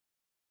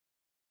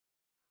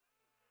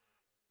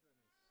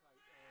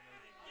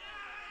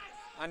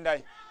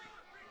Andy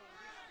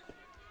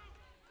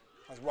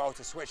as well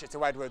to switch it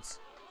to Edwards.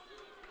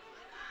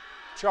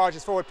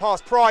 Charges forward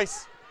past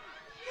Price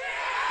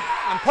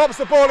and pops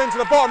the ball into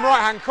the bottom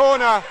right-hand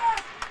corner.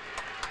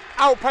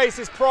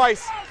 Outpaces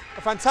Price.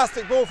 A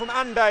fantastic ball from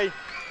Andy.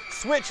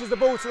 Switches the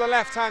ball to the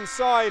left-hand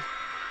side.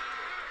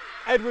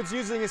 Edwards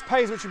using his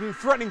pace, which he's been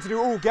threatening to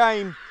do all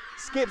game.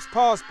 Skips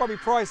past Bobby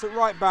Price at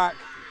right back.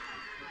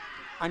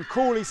 And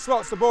coolly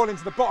slots the ball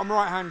into the bottom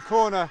right-hand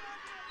corner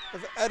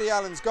of Eddie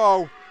Allen's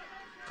goal.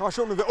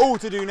 Carshalton with it all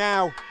to do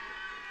now.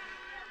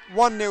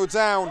 1-0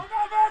 down.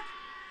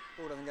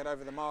 Ball doesn't get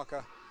over the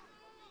marker.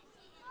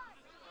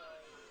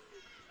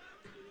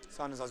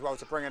 Sanders as well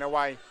to bring it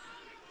away.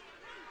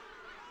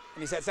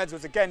 And he sets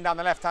Edwards again down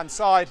the left-hand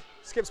side.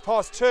 Skips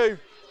past two.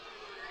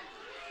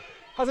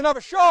 Has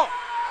another shot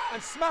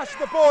and smashes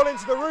the ball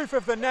into the roof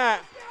of the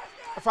net.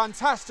 A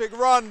fantastic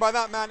run by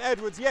that man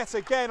Edwards yet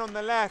again on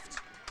the left.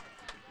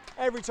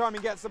 Every time he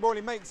gets the ball,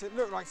 he makes it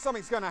look like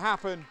something's going to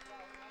happen.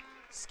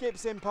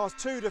 Skips in past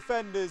two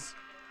defenders.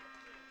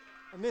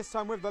 And this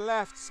time with the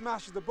left,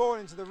 smashes the ball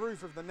into the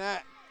roof of the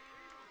net.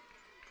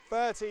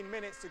 13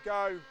 minutes to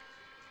go.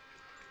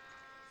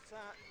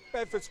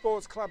 Bedfont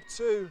Sports Club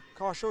 2,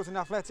 Carshalton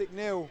Athletic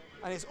 0.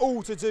 And it's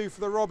all to do for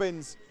the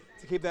Robins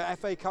to keep their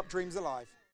FA Cup dreams alive.